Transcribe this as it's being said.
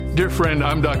Dear friend,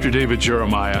 I'm Dr. David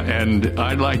Jeremiah, and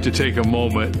I'd like to take a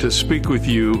moment to speak with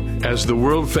you as the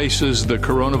world faces the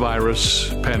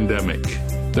coronavirus pandemic.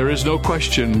 There is no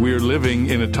question we are living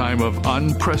in a time of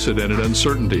unprecedented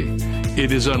uncertainty.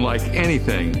 It is unlike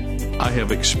anything I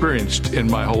have experienced in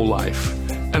my whole life.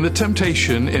 And the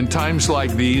temptation in times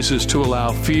like these is to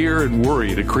allow fear and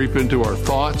worry to creep into our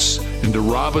thoughts and to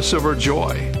rob us of our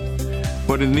joy.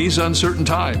 But in these uncertain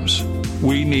times,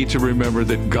 we need to remember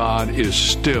that God is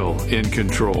still in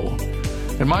control.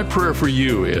 And my prayer for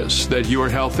you is that you are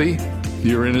healthy,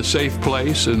 you're in a safe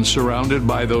place, and surrounded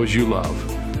by those you love.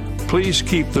 Please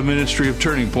keep the ministry of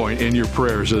Turning Point in your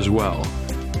prayers as well.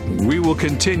 We will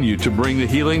continue to bring the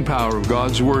healing power of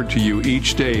God's Word to you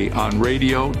each day on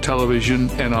radio, television,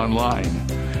 and online.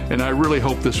 And I really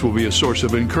hope this will be a source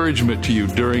of encouragement to you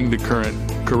during the current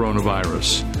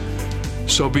coronavirus.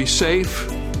 So be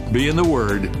safe, be in the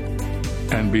Word,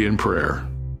 and be in prayer.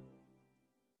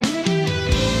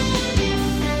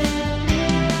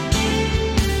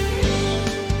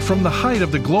 From the height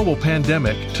of the global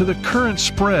pandemic to the current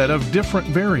spread of different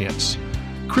variants,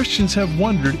 Christians have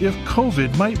wondered if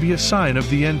COVID might be a sign of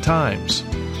the end times.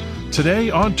 Today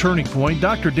on Turning Point,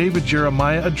 Dr. David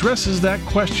Jeremiah addresses that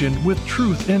question with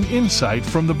truth and insight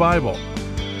from the Bible.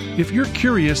 If you're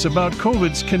curious about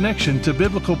COVID's connection to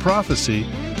biblical prophecy,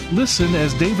 listen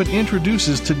as David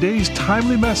introduces today's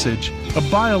timely message, a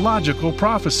biological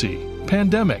prophecy,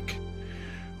 pandemic.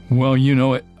 Well, you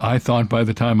know, I thought by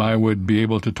the time I would be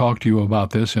able to talk to you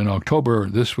about this in October,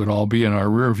 this would all be in our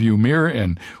rearview mirror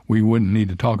and we wouldn't need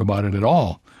to talk about it at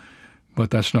all.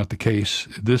 But that's not the case.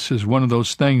 This is one of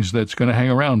those things that's going to hang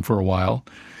around for a while.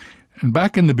 And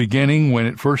back in the beginning, when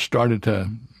it first started to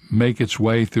make its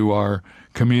way through our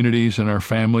communities and our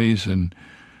families and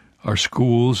our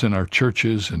schools and our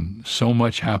churches, and so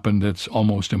much happened that's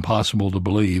almost impossible to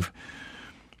believe.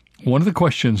 One of the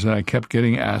questions that I kept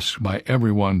getting asked by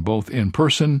everyone, both in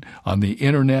person, on the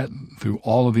internet, through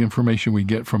all of the information we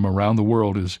get from around the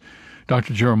world is,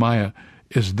 Dr. Jeremiah,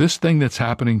 is this thing that's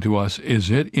happening to us,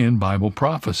 is it in Bible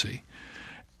prophecy?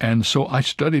 And so I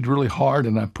studied really hard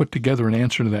and I put together an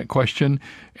answer to that question,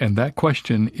 and that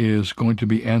question is going to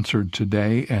be answered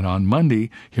today and on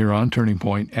Monday here on Turning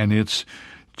Point, and it's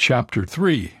Chapter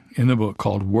 3 in the book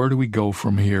called Where Do We Go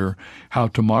From Here? How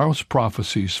Tomorrow's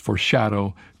Prophecies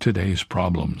Foreshadow Today's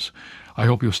Problems. I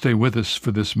hope you'll stay with us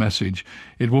for this message.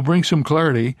 It will bring some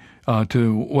clarity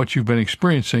to what you've been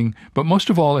experiencing, but most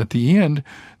of all, at the end,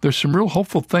 there's some real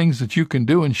hopeful things that you can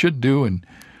do and should do, and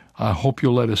I hope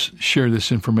you'll let us share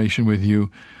this information with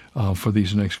you for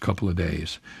these next couple of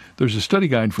days. There's a study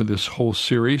guide for this whole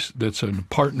series that's a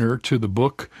partner to the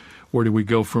book, Where Do We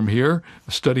Go From Here?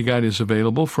 The study guide is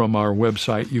available from our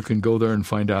website. You can go there and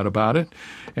find out about it.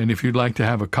 And if you'd like to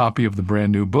have a copy of the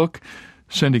brand new book,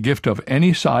 send a gift of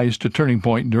any size to Turning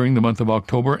Point during the month of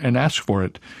October and ask for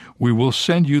it. We will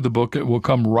send you the book. It will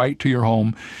come right to your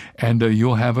home, and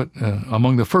you'll have it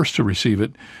among the first to receive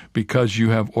it because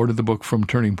you have ordered the book from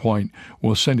Turning Point.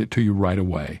 We'll send it to you right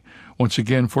away. Once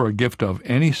again, for a gift of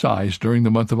any size during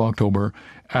the month of October,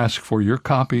 ask for your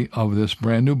copy of this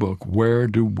brand new book, Where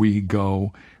Do We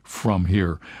Go From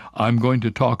Here? I'm going to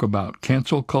talk about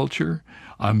cancel culture.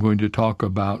 I'm going to talk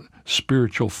about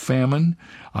spiritual famine.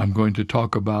 I'm going to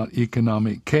talk about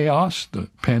economic chaos, the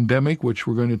pandemic, which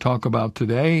we're going to talk about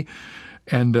today.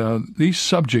 And these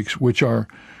subjects, which are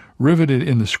riveted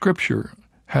in the Scripture,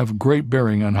 have great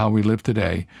bearing on how we live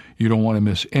today. You don't want to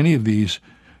miss any of these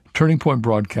Turning Point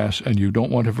broadcasts, and you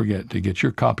don't want to forget to get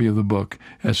your copy of the book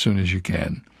as soon as you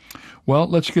can. Well,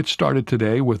 let's get started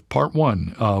today with part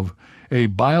 1 of a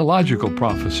biological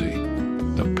prophecy,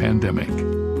 the pandemic.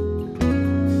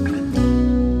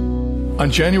 On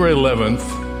January 11th,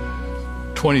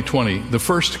 2020, the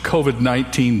first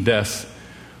COVID-19 death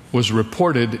was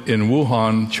reported in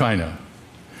Wuhan, China.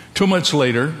 2 months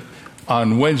later,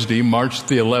 on Wednesday, March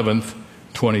the 11th,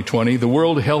 2020, the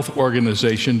World Health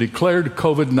Organization declared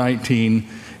COVID-19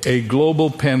 a global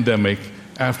pandemic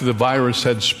after the virus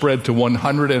had spread to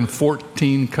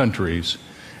 114 countries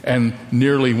and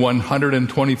nearly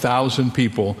 120,000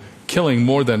 people, killing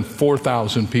more than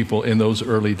 4,000 people in those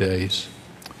early days.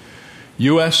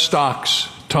 U.S. stocks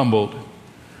tumbled,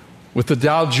 with the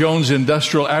Dow Jones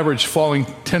Industrial Average falling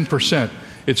 10%,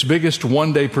 its biggest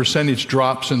one-day percentage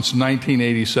drop since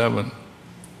 1987.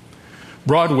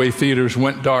 Broadway theaters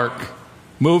went dark,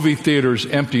 movie theaters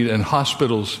emptied, and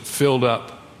hospitals filled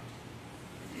up.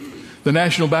 The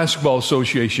National Basketball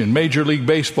Association, Major League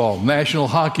Baseball, National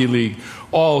Hockey League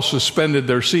all suspended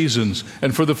their seasons.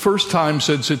 And for the first time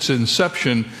since its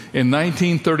inception in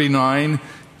 1939,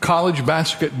 college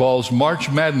basketball's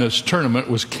March Madness tournament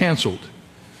was canceled.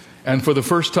 And for the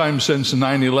first time since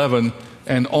 9/11,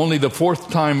 and only the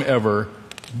fourth time ever,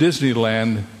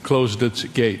 Disneyland closed its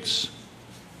gates.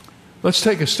 Let's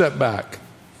take a step back.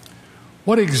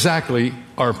 What exactly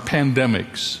are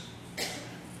pandemics?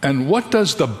 And what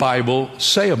does the Bible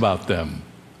say about them?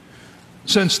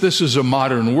 Since this is a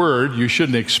modern word, you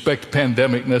shouldn't expect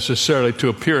pandemic necessarily to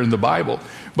appear in the Bible.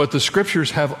 But the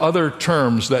scriptures have other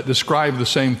terms that describe the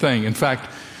same thing. In fact,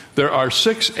 there are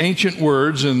 6 ancient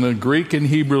words in the Greek and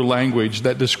Hebrew language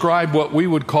that describe what we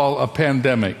would call a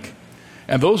pandemic.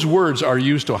 And those words are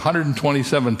used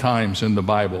 127 times in the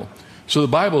Bible. So the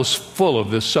Bible is full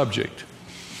of this subject.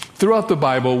 Throughout the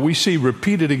Bible, we see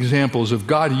repeated examples of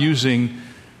God using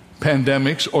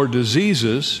pandemics or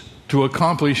diseases to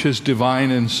accomplish his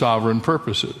divine and sovereign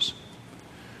purposes.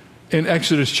 In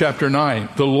Exodus chapter 9,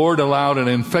 the Lord allowed an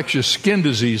infectious skin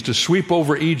disease to sweep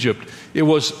over Egypt. It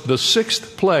was the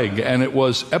 6th plague, and it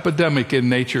was epidemic in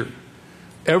nature.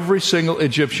 Every single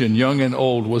Egyptian, young and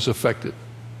old, was affected.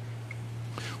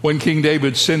 When King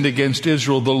David sinned against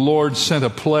Israel, the Lord sent a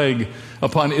plague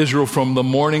upon Israel from the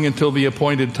morning until the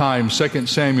appointed time. 2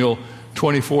 Samuel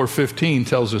 24:15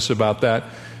 tells us about that.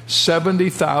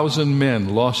 70,000 men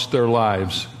lost their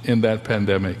lives in that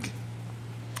pandemic.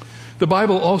 The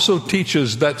Bible also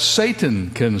teaches that Satan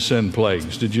can send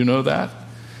plagues. Did you know that?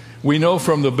 We know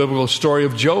from the biblical story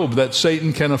of Job that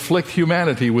Satan can afflict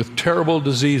humanity with terrible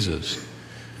diseases.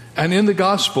 And in the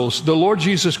Gospels, the Lord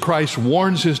Jesus Christ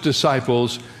warns his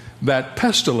disciples that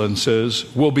pestilences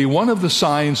will be one of the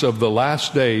signs of the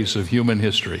last days of human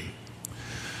history.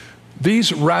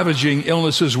 These ravaging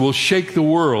illnesses will shake the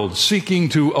world, seeking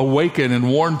to awaken and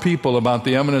warn people about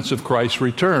the imminence of Christ's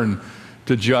return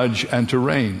to judge and to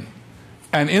reign.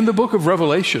 And in the book of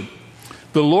Revelation,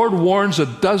 the Lord warns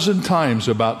 12 times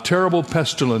about terrible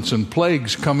pestilence and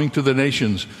plagues coming to the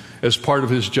nations as part of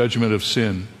his judgment of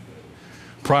sin.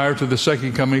 Prior to the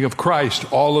second coming of Christ,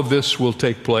 all of this will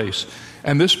take place.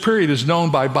 And this period is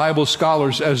known by Bible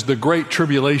scholars as the Great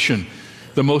Tribulation,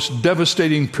 the most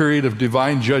devastating period of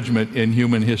divine judgment in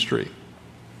human history.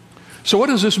 So what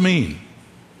does this mean?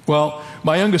 Well,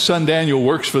 my youngest son Daniel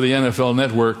works for the NFL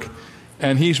Network,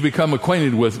 and he's become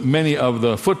acquainted with many of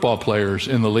the football players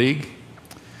in the league.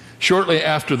 Shortly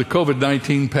after the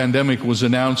COVID-19 pandemic was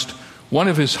announced, one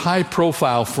of his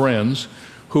high-profile friends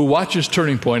who watches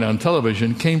Turning Point on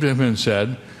television came to him and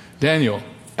said, "Daniel,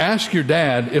 ask your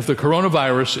dad if the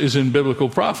coronavirus is in biblical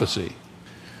prophecy."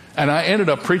 And I ended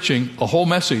up preaching a whole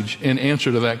message in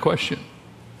answer to that question.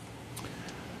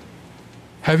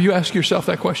 Have you asked yourself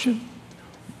that question?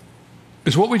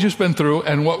 Is what we've just been through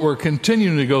and what we're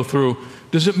continuing to go through,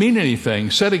 does it mean anything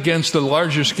set against the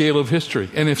larger scale of history?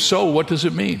 And if so, what does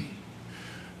it mean?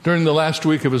 During the last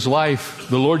week of his life,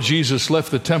 the Lord Jesus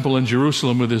left the temple in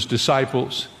Jerusalem with his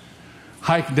disciples,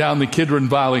 hiked down the Kidron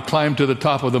Valley, climbed to the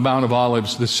top of the Mount of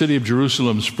Olives. The city of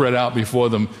Jerusalem spread out before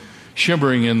them,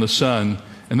 shimmering in the sun.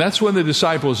 And that's when the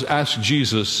disciples asked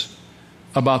Jesus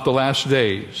about the last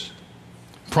days,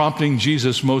 prompting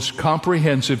Jesus' most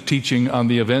comprehensive teaching on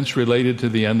the events related to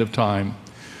the end of time.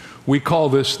 We call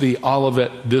this the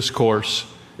Olivet Discourse.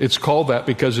 It's called that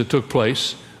because it took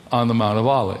place on the Mount of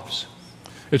Olives.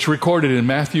 It's recorded in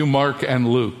Matthew, Mark, and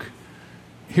Luke.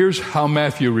 Here's how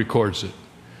Matthew records it.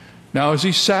 Now, as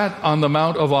he sat on the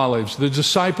Mount of Olives, the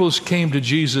disciples came to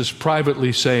Jesus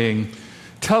privately saying,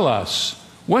 "Tell us,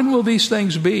 when will these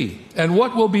things be? And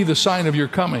what will be the sign of your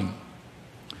coming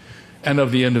and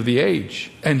of the end of the age?"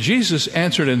 And Jesus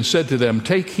answered and said to them,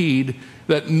 "Take heed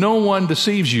that no one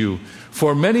deceives you,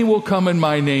 for many will come in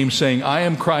my name, saying, 'I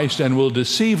am Christ,' and will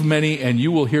deceive many, and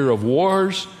you will hear of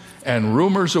wars and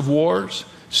rumors of wars.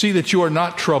 See that you are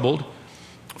not troubled,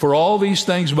 for all these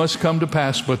things must come to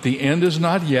pass, but the end is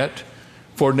not yet.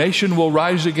 For nation will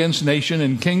rise against nation,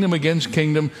 and kingdom against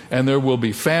kingdom, and there will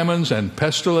be famines and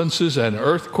pestilences and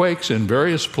earthquakes in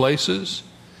various places.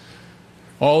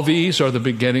 All these are the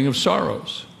beginning of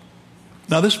sorrows."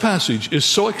 Now, this passage is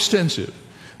so extensive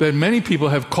that many people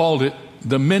have called it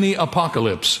the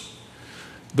mini-apocalypse.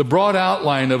 The broad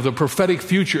outline of the prophetic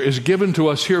future is given to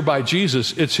us here by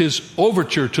Jesus. It's his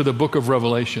overture to the book of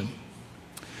Revelation.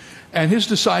 And his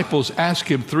disciples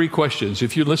ask him 3 questions.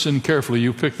 If you listen carefully,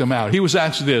 you pick them out. He was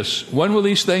asked this: when will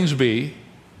these things be?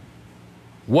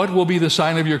 What will be the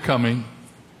sign of your coming?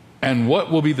 And what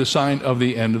will be the sign of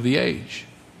the end of the age?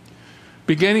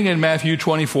 Beginning in Matthew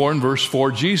 24 and verse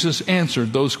 4, Jesus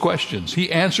answered those questions.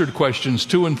 He answered questions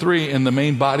 2 and 3 in the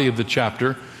main body of the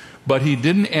chapter, but he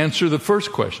didn't answer the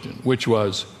first question, which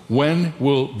was, when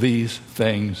will these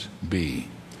things be?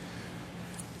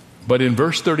 But in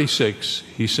verse 36,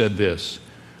 he said this: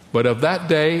 "But of that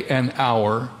day and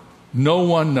hour no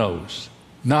one knows,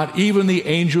 not even the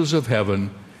angels of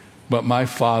heaven, but my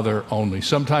Father only.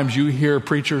 Sometimes you hear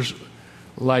preachers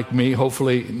like me,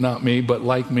 hopefully not me, but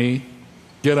like me,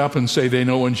 get up and say they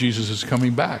know when Jesus is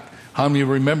coming back. How many of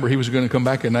you remember he was going to come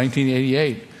back in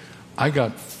 1988? I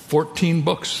got 14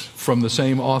 books from the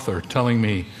same author telling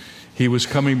me he was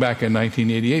coming back in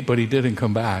 1988, but he didn't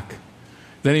come back.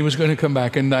 Then he was going to come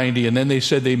back in 90, and then they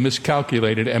said they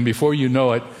miscalculated, and before you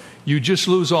know it, you just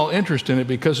lose all interest in it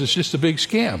because it's just a big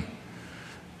scam.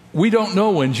 We don't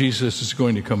know when Jesus is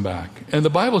going to come back. And the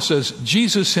Bible says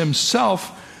Jesus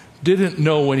himself didn't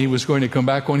know when he was going to come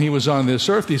back when he was on this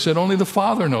earth. He said only the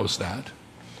Father knows that.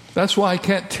 That's why I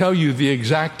can't tell you the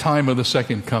exact time of the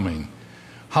second coming.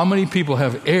 How many people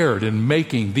have erred in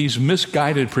making these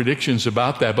misguided predictions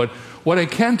about that? But what I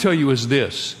can tell you is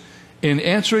this. In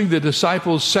answering the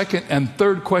disciples' second and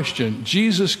third question,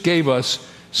 Jesus gave us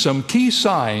some key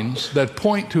signs that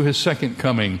point to his second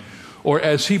coming, or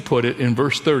as he put it in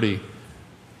verse 30,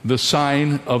 the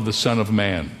sign of the Son of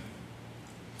Man.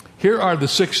 Here are the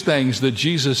 6 things that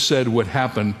Jesus said would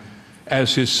happen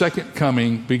as his second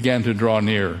coming began to draw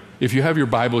near. If you have your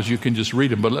Bibles, you can just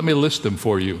read them, but let me list them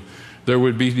for you. There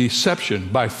would be deception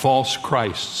by false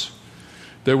Christs.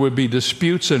 There would be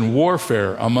disputes and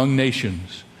warfare among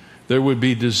nations. There would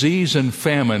be disease and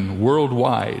famine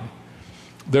worldwide.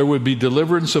 There would be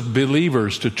deliverance of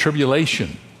believers to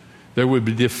tribulation. There would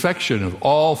be defection of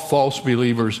all false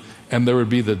believers, and there would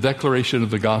be the declaration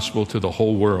of the gospel to the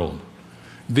whole world.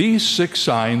 These 6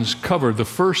 signs cover the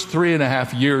first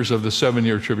 3.5 years of the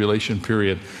 7-year tribulation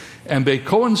period, and they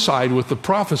coincide with the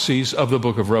prophecies of the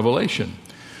book of Revelation.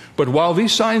 But while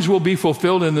these signs will be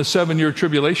fulfilled in the 7-year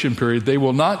tribulation period, they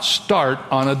will not start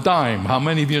on a dime. How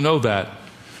many of you know that?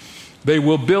 They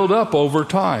will build up over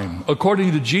time.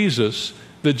 According to Jesus,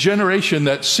 the generation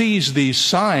that sees these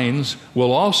signs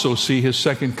will also see his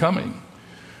second coming.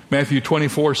 Matthew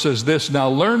 24 says this, "Now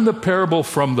learn the parable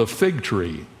from the fig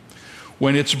tree.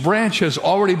 When its branch has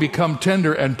already become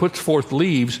tender and puts forth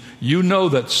leaves, you know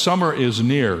that summer is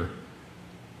near.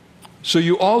 So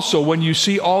you also, when you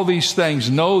see all these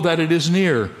things, know that it is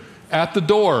near, at the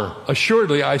door.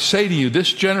 Assuredly, I say to you,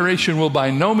 this generation will by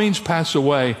no means pass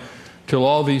away till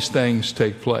all these things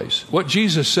take place." What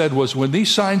Jesus said was, when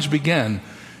these signs begin,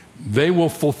 they will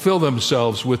fulfill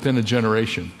themselves within a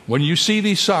generation. When you see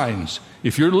these signs,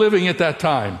 if you're living at that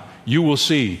time, you will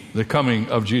see the coming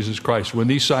of Jesus Christ when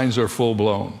these signs are full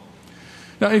blown.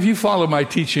 Now, if you follow my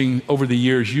teaching over the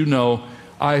years, you know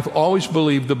I've always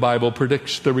believed the Bible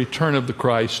predicts the return of the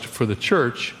Christ for the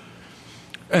church,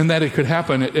 and that it could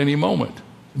happen at any moment,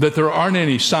 that there aren't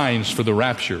any signs for the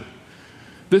rapture.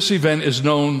 This event is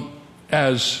known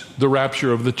as the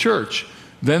rapture of the church.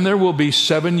 Then there will be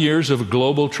 7 years of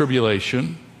global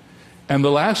tribulation, and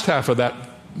the last half of that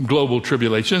global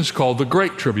tribulation is called the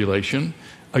Great Tribulation,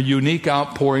 a unique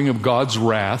outpouring of God's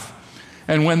wrath.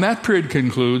 And when that period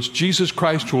concludes, Jesus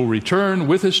Christ will return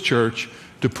with his church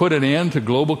to put an end to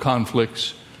global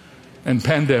conflicts and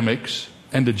pandemics,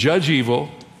 and to judge evil,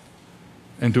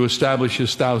 and to establish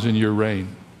his 1,000-year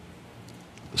reign.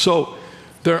 So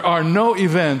there are no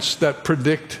events that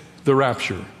predict the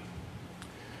rapture.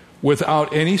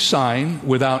 Without any sign,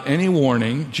 without any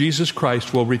warning, Jesus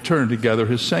Christ will return to gather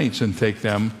his saints and take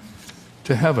them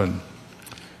to heaven.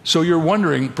 So you're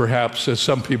wondering, perhaps, as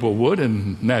some people would,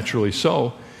 and naturally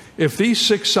so, if these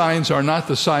 6 signs are not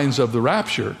the signs of the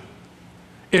rapture,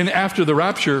 and after the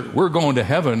rapture we're going to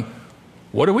heaven,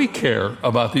 what do we care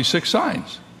about these 6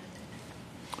 signs?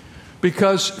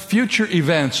 Because future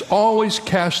events always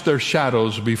cast their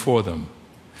shadows before them.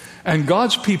 And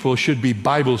God's people should be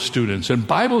Bible students, and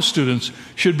Bible students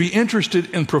should be interested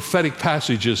in prophetic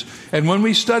passages. And when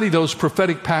we study those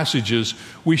prophetic passages,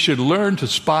 we should learn to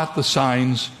spot the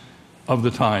signs of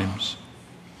the times.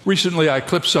 Recently, I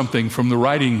clipped something from the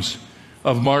writings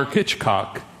of Mark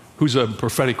Hitchcock, who's a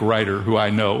prophetic writer who I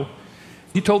know.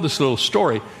 He told this little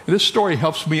story, and this story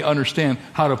helps me understand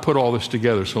how to put all this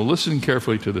together. So listen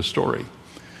carefully to the story.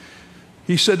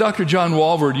 He said Dr. John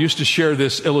Walvoord used to share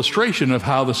this illustration of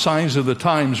how the signs of the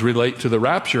times relate to the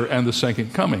rapture and the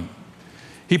second coming.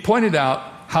 He pointed out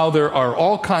how there are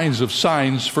all kinds of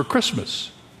signs for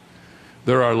Christmas.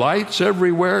 There are lights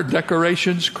everywhere,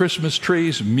 decorations, Christmas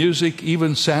trees, music,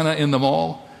 even Santa in the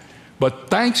mall. But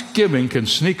Thanksgiving can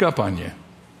sneak up on you.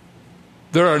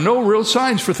 There are no real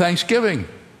signs for Thanksgiving.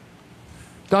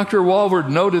 Dr. Walvoord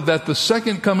noted that the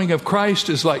second coming of Christ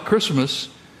is like Christmas.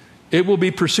 It will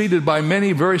be preceded by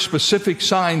many very specific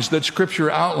signs that Scripture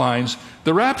outlines.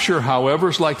 The rapture, however,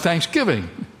 is like Thanksgiving.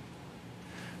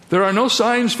 There are no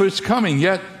signs for its coming,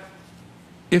 yet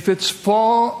if it's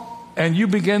fall and you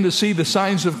begin to see the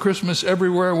signs of Christmas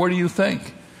everywhere, what do you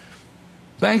think?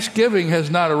 Thanksgiving has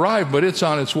not arrived, but it's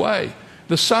on its way.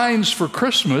 The signs for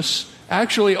Christmas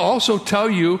actually also tell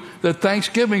you that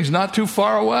Thanksgiving's not too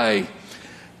far away.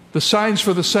 The signs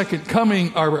for the second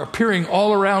coming are appearing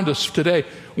all around us today.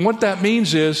 What that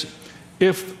means is,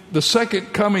 if the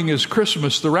second coming is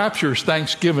Christmas, the rapture is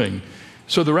Thanksgiving.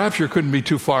 So the rapture couldn't be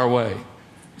too far away.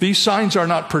 These signs are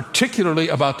not particularly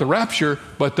about the rapture,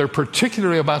 but they're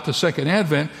particularly about the second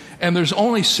advent, and there's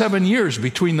only 7 years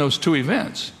between those two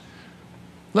events.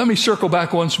 Let me circle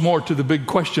back once more to the big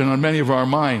question on many of our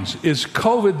minds. Is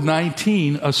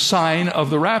COVID-19 a sign of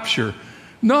the rapture?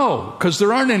 No, because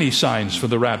there aren't any signs for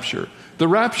the rapture. The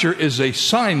rapture is a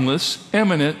signless,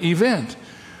 imminent event.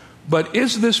 But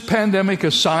is this pandemic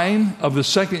a sign of the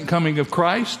second coming of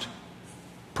Christ?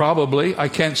 Probably. I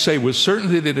can't say with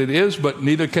certainty that it is, but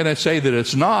neither can I say that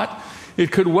it's not.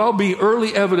 It could well be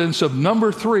early evidence of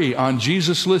number 3 on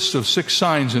Jesus' list of 6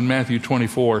 signs in Matthew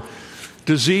 24,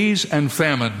 disease and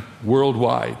famine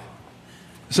worldwide.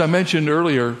 As I mentioned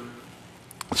earlier,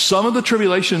 some of the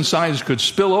tribulation signs could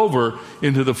spill over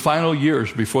into the final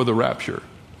years before the rapture.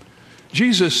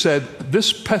 Jesus said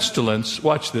this pestilence,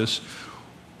 watch this,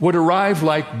 would arrive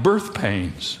like birth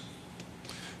pains.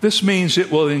 This means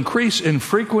it will increase in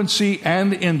frequency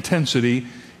and intensity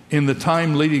in the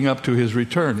time leading up to his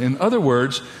return. In other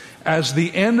words, as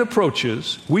the end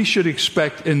approaches, we should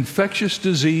expect infectious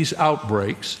disease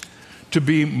outbreaks to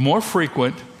be more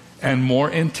frequent and more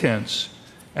intense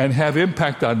and have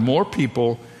impact on more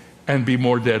people and be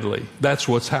more deadly. That's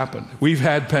what's happened. We've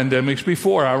had pandemics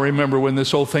before. I remember when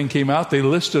this whole thing came out, they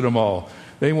listed them all.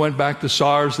 They went back to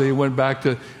SARS, they went back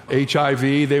to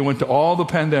HIV, they went to all the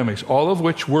pandemics, all of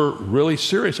which were really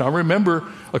serious. I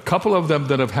remember a couple of them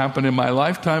that have happened in my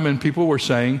lifetime, and people were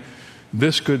saying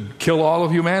this could kill all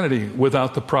of humanity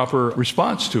without the proper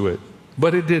response to it.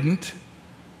 But it didn't,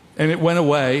 and it went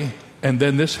away, and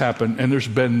then this happened, and there's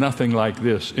been nothing like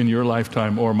this in your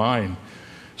lifetime or mine.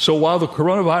 So while the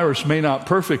coronavirus may not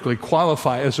perfectly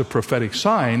qualify as a prophetic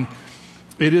sign,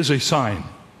 it is a sign.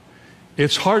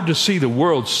 It's hard to see the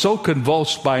world so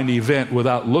convulsed by an event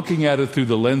without looking at it through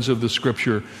the lens of the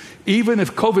Scripture. Even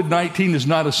if COVID-19 is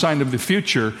not a sign of the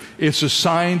future, it's a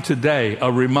sign today, a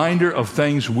reminder of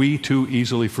things we too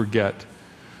easily forget.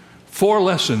 4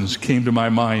 lessons came to my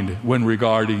mind when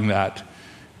regarding that.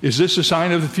 Is this a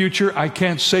sign of the future? I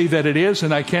can't say that it is,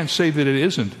 and I can't say that it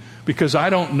isn't, because I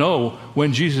don't know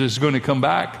when Jesus is going to come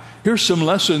back. Here's some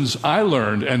lessons I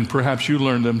learned, and perhaps you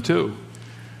learned them too.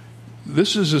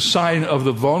 This is a sign of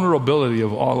the vulnerability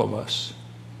of all of us.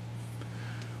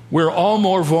 We're all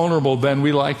more vulnerable than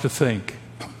we like to think.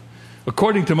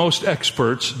 According to most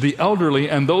experts, the elderly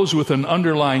and those with an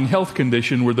underlying health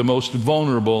condition were the most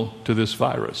vulnerable to this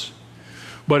virus.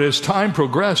 But as time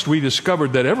progressed, we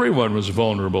discovered that everyone was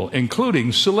vulnerable,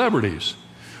 including celebrities.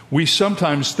 We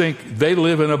sometimes think they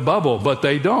live in a bubble, but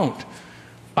they don't.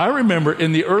 I remember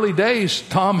in the early days,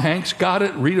 Tom Hanks got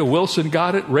it, Rita Wilson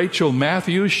got it, Rachel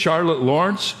Matthews, Charlotte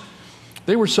Lawrence.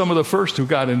 They were some of the first who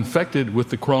got infected with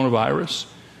the coronavirus.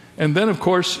 And then, of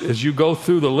course, as you go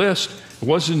through the list, it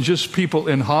wasn't just people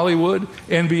in Hollywood.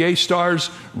 NBA stars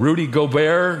Rudy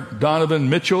Gobert, Donovan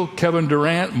Mitchell, Kevin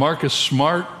Durant, Marcus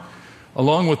Smart,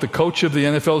 along with the coach of the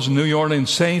NFL's New Orleans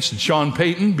Saints, Sean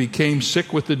Payton, became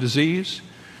sick with the disease.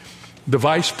 The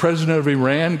vice president of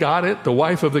Iran got it. The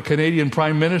wife of the Canadian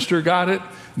prime minister got it.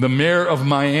 The mayor of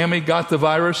Miami got the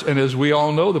virus. And as we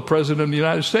all know, the president of the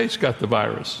United States got the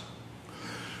virus.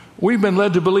 We've been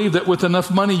led to believe that with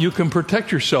enough money, you can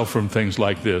protect yourself from things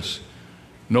like this.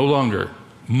 No longer.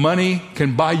 Money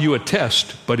can buy you a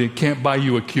test, but it can't buy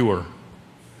you a cure.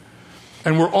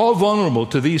 And we're all vulnerable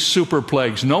to these super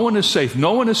plagues. No one is safe.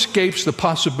 No one escapes the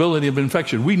possibility of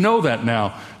infection. We know that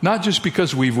now, not just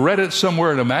because we've read it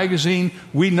somewhere in a magazine.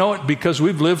 We know it because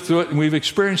we've lived through it and we've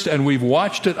experienced it and we've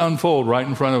watched it unfold right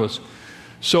in front of us.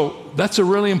 So that's a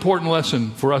really important lesson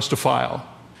for us to file.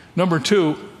 Number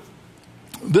 2,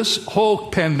 this whole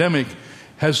pandemic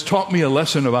has taught me a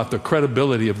lesson about the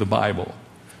credibility of the Bible.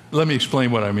 Let me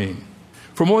explain what I mean.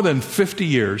 For more than 50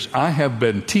 years, I have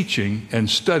been teaching and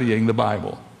studying the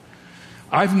Bible.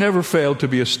 I've never failed to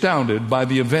be astounded by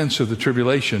the events of the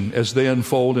tribulation as they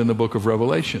unfold in the book of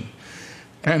Revelation.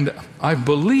 And I've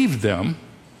believed them,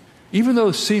 even though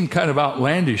it seemed kind of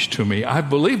outlandish to me. I've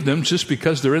believed them just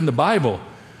because they're in the Bible.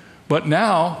 But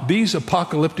now, these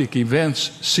apocalyptic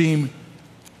events seem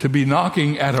to be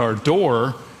knocking at our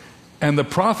door, and the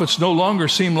prophets no longer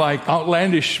seem like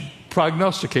outlandish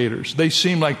prognosticators. They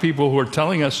seem like people who are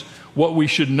telling us what we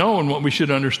should know and what we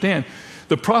should understand.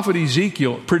 The prophet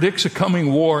Ezekiel predicts a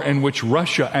coming war in which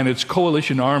Russia and its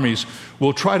coalition armies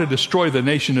will try to destroy the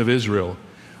nation of Israel.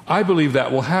 I believe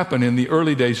that will happen in the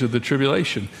early days of the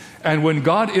tribulation. And when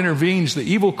God intervenes, the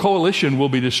evil coalition will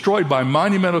be destroyed by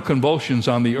monumental convulsions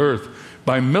on the earth,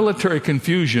 by military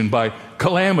confusion, by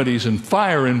calamities and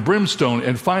fire and brimstone,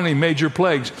 and finally major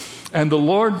plagues. And the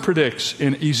Lord predicts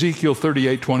in Ezekiel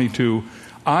 38:22,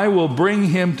 I will bring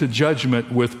him to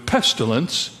judgment with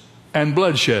pestilence and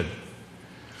bloodshed.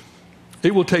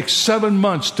 It will take 7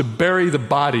 months to bury the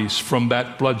bodies from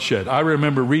that bloodshed. I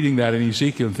remember reading that in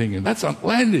Ezekiel and thinking, that's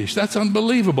outlandish, that's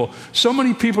unbelievable. So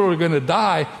many people are going to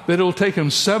die that it will take them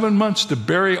 7 months to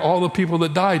bury all the people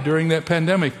that died during that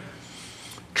pandemic.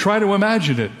 Try to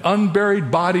imagine it. Unburied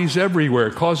bodies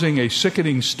everywhere, causing a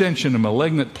sickening stench and a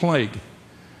malignant plague.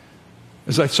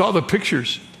 As I saw the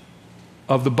pictures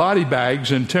of the body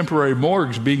bags and temporary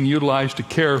morgues being utilized to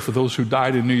care for those who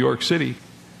died in New York City,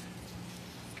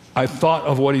 I thought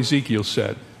of what Ezekiel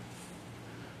said.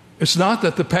 It's not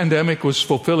that the pandemic was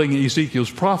fulfilling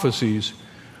Ezekiel's prophecies,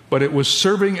 but it was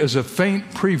serving as a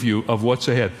faint preview of what's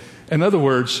ahead. In other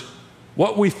words,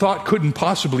 what we thought couldn't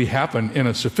possibly happen in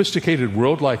a sophisticated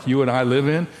world like you and I live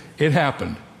in, it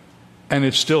happened. And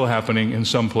it's still happening in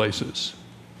some places.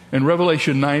 In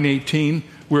Revelation 9:18,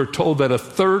 we're told that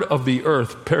 1/3 of the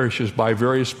earth perishes by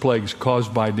various plagues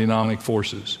caused by demonic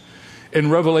forces. In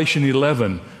Revelation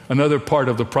 11, another part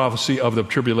of the prophecy of the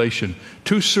tribulation,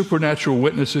 2 supernatural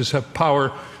witnesses have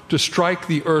power to strike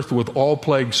the earth with all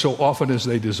plagues so often as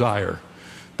they desire.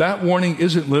 That warning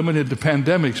isn't limited to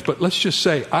pandemics, but let's just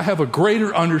say I have a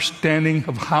greater understanding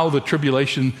of how the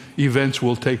tribulation events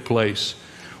will take place.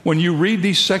 When you read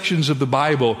these sections of the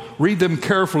Bible, read them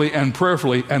carefully and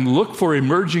prayerfully and look for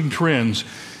emerging trends.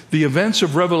 The events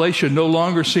of Revelation no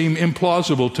longer seem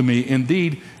implausible to me.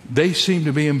 Indeed, they seem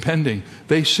to be impending.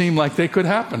 They seem like they could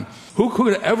happen. Who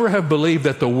could ever have believed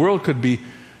that the world could be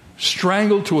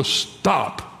strangled to a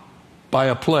stop by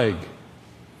a plague?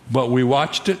 But we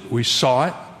watched it, we saw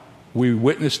it, we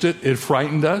witnessed it, it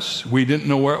frightened us. We didn't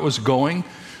know where it was going.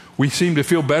 We seem to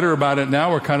feel better about it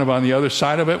now. We're kind of on the other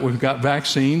side of it. We've got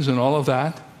vaccines and all of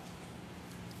that.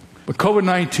 But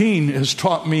COVID-19 has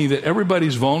taught me that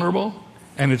everybody's vulnerable,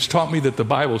 and it's taught me that the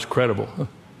Bible's credible.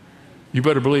 You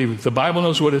better believe the Bible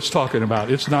knows what it's talking about.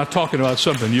 It's not talking about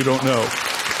something you don't know.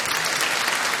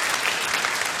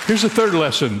 Here's a third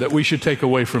lesson that we should take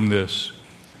away from this: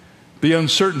 the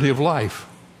uncertainty of life.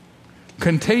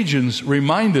 Contagions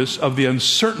remind us of the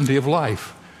uncertainty of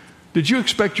life. Did you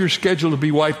expect your schedule to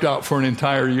be wiped out for an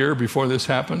entire year before this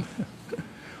happened?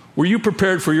 Were you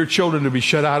prepared for your children to be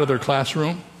shut out of their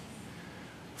classroom?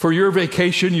 For your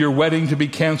vacation, your wedding to be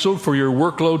canceled? For your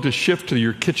workload to shift to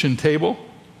your kitchen table?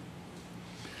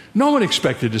 No one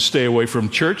expected to stay away from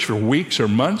church for weeks or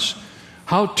months.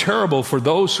 How terrible for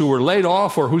those who were laid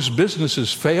off or whose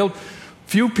businesses failed.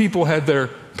 Few people had their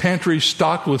pantries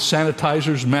stocked with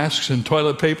sanitizers, masks, and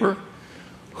toilet paper.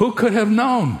 Who could have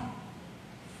known?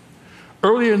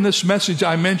 Earlier in this message,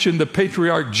 I mentioned the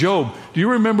patriarch Job. Do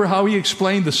you remember how he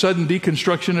explained the sudden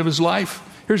deconstruction of his life?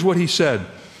 Here's what he said.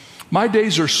 My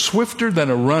days are swifter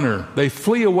than a runner. They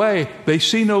flee away. They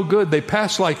see no good. They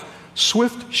pass like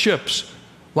swift ships,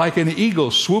 like an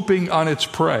eagle swooping on its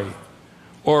prey.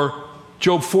 Or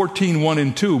Job 14:1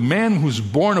 and 2. Man who's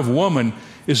born of woman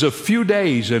is of few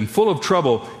days and full of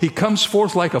trouble. He comes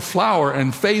forth like a flower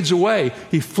and fades away.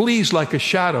 He flees like a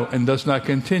shadow and does not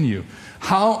continue.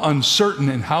 How uncertain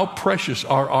and how precious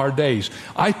are our days.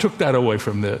 I took that away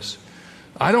from this.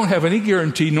 I don't have any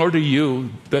guarantee, nor do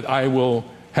you, that I will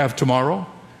have tomorrow.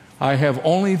 I have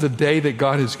only the day that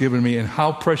God has given me, and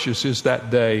how precious is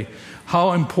that day.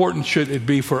 How important should it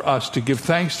be for us to give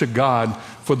thanks to God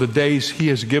for the days He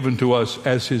has given to us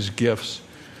as His gifts.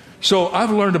 So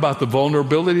I've learned about the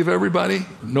vulnerability of everybody.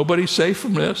 Nobody's safe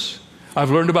from this.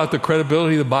 I've learned about the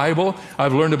credibility of the Bible.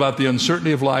 I've learned about the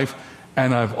uncertainty of life.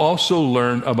 And I've also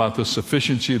learned about the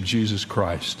sufficiency of Jesus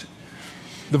Christ.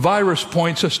 The virus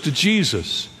points us to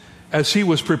Jesus. As He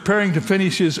was preparing to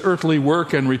finish His earthly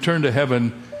work and return to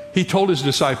heaven, He told His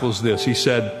disciples this. He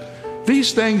said,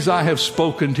 "These things I have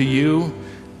spoken to you,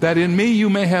 that in me you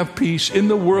may have peace. In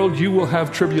the world you will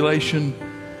have tribulation.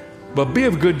 But be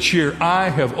of good cheer. I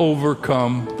have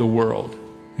overcome the world."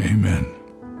 Amen.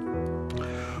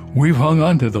 We've hung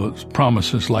on to those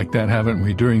promises like that, haven't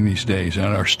we, during these days, and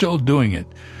are still doing it.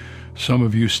 Some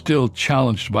of you still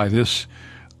challenged by this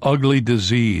ugly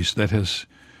disease that has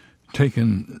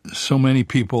taken so many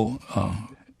people,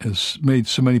 has made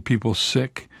so many people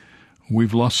sick.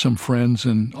 We've lost some friends,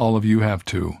 and all of you have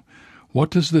too. What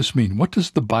does this mean? What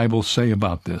does the Bible say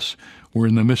about this? We're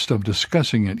in the midst of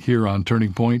discussing it here on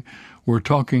Turning Point. We're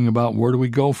talking about where do we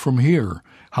go from here,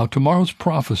 how tomorrow's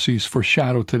prophecies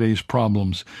foreshadow today's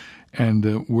problems.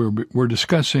 And we're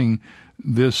discussing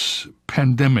this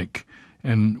pandemic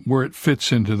and where it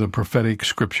fits into the prophetic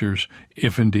scriptures,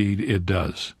 if indeed it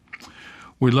does.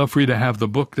 We'd love for you to have the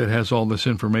book that has all this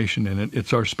information in it.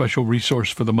 It's our special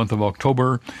resource for the month of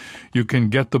October. You can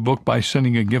get the book by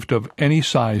sending a gift of any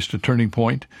size to Turning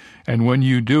Point. And when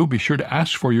you do, be sure to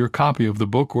ask for your copy of the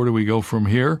book, Where Do We Go From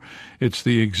Here? It's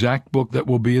the exact book that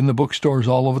will be in the bookstores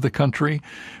all over the country.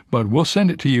 But we'll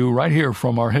send it to you right here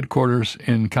from our headquarters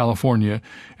in California,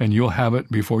 and you'll have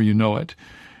it before you know it.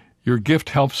 Your gift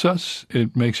helps us.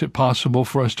 It makes it possible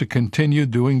for us to continue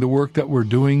doing the work that we're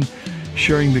doing,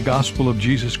 sharing the gospel of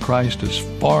Jesus Christ as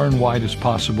far and wide as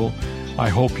possible. I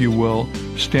hope you will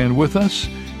stand with us,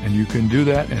 and you can do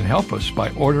that and help us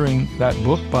by ordering that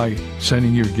book, by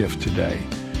sending your gift today.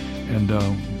 And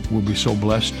we'll be so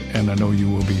blessed, and I know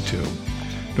you will be too.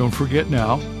 Don't forget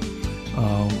now,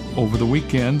 over the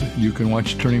weekend, you can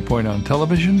watch Turning Point on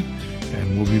television,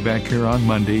 and we'll be back here on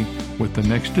Monday with the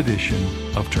next edition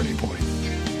of Turning Point.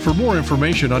 For more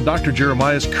information on Dr.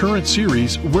 Jeremiah's current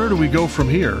series, Where Do We Go From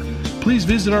Here?, please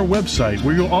visit our website,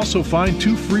 where you'll also find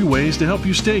 2 free ways to help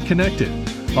you stay connected: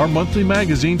 our monthly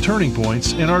magazine, Turning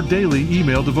Points, and our daily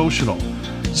email devotional.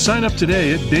 Sign up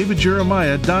today at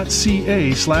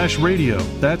davidjeremiah.ca/radio.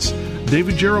 That's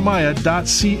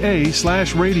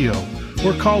davidjeremiah.ca/radio.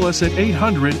 Or call us at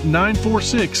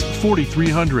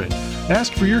 800-946-4300.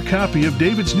 Ask for your copy of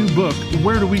David's new book,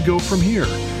 Where Do We Go From Here?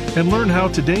 And learn how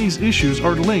today's issues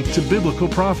are linked to biblical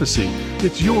prophecy.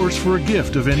 It's yours for a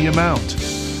gift of any amount.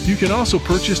 You can also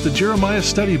purchase the Jeremiah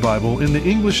Study Bible in the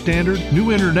English Standard,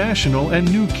 New International, and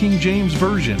New King James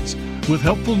versions, with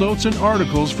helpful notes and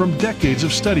articles from decades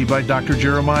of study by Dr.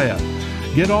 Jeremiah.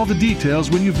 Get all the details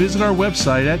when you visit our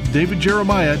website at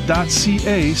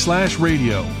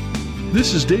davidjeremiah.ca/radio.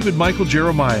 This is David Michael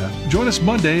Jeremiah. Join us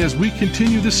Monday as we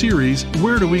continue the series,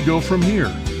 Where Do We Go From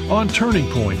Here? On Turning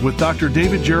Point with Dr.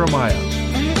 David Jeremiah.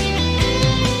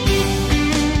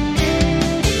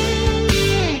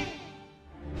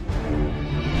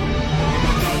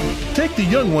 Take the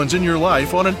young ones in your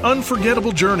life on an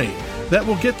unforgettable journey that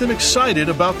will get them excited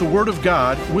about the Word of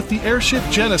God with the Airship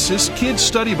Genesis Kids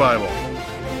Study Bible.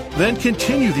 Then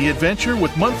continue the adventure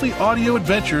with monthly audio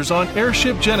adventures on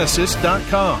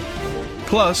airshipgenesis.com.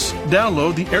 Plus,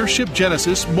 download the Airship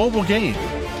Genesis mobile game,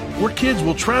 where kids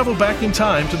will travel back in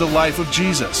time to the life of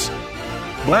Jesus.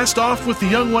 Blast off with the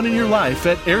young one in your life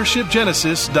at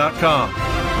airshipgenesis.com.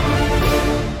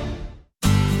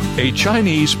 A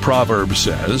Chinese proverb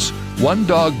says, "One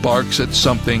dog barks at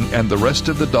something and the rest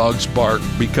of the dogs bark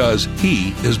because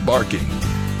he is barking."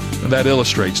 That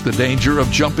illustrates the danger of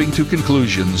jumping to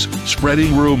conclusions,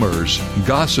 spreading rumors,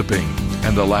 gossiping,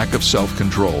 and the lack of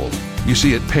self-control. You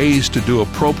see, it pays to do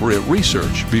appropriate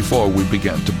research before we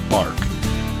begin to bark.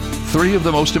 3 of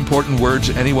the most important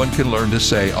words anyone can learn to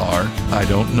say are, "I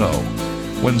don't know."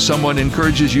 When someone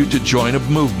encourages you to join a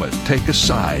movement, take a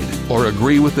side, or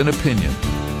agree with an opinion,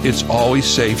 it's always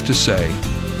safe to say,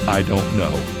 "I don't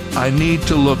know. I need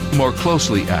to look more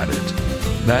closely at it."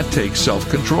 That takes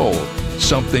self-control,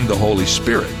 something the Holy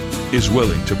Spirit is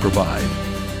willing to provide.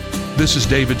 This is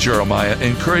David Jeremiah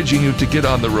encouraging you to get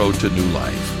on the road to new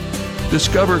life.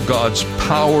 Discover God's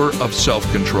power of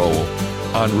self-control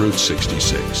on Route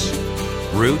 66.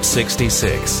 Route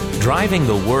 66, driving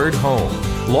the word home.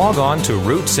 Log on to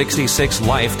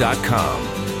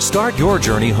Route66Life.com. Start your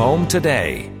journey home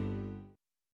today.